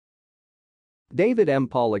David M.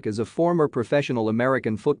 Pollack is a former professional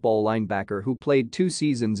American football linebacker who played 2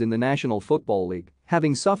 seasons in the National Football League,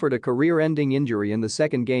 having suffered a career-ending injury in the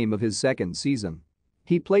second game of his second season.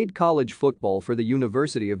 He played college football for the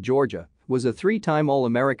University of Georgia, was a 3-time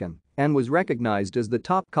All-American, and was recognized as the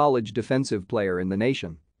top college defensive player in the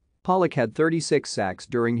nation. Pollack had 36 sacks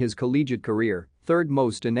during his collegiate career, third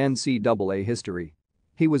most in NCAA history.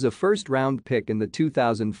 He was a first-round pick in the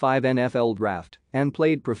 2005 NFL Draft and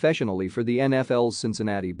played professionally for the NFL's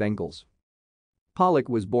Cincinnati Bengals. Pollack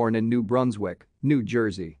was born in New Brunswick, New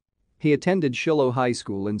Jersey. He attended Shiloh High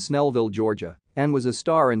School in Snellville, Georgia, and was a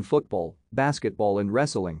star in football, basketball and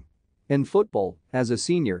wrestling. In football, as a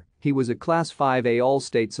senior, he was a Class 5A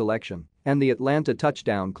All-State selection, and the Atlanta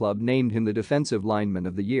Touchdown Club named him the Defensive Lineman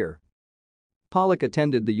of the Year. Pollack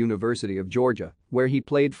attended the University of Georgia, where he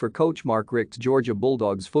played for Coach Mark Richt's Georgia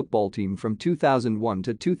Bulldogs football team from 2001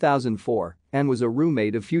 to 2004 and was a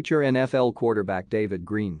roommate of future NFL quarterback David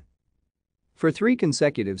Green. For 3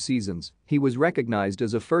 consecutive seasons, he was recognized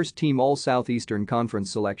as a first-team All-Southeastern Conference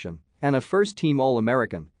selection and a first-team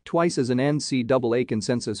All-American, twice as an NCAA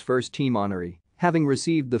consensus first-team honoree, having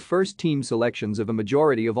received the first-team selections of a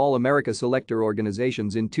majority of All-America selector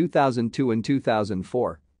organizations in 2002 and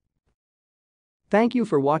 2004. Thank you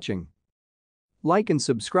for watching. Like and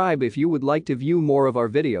subscribe if you would like to view more of our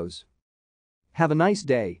videos. Have a nice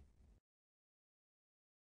day.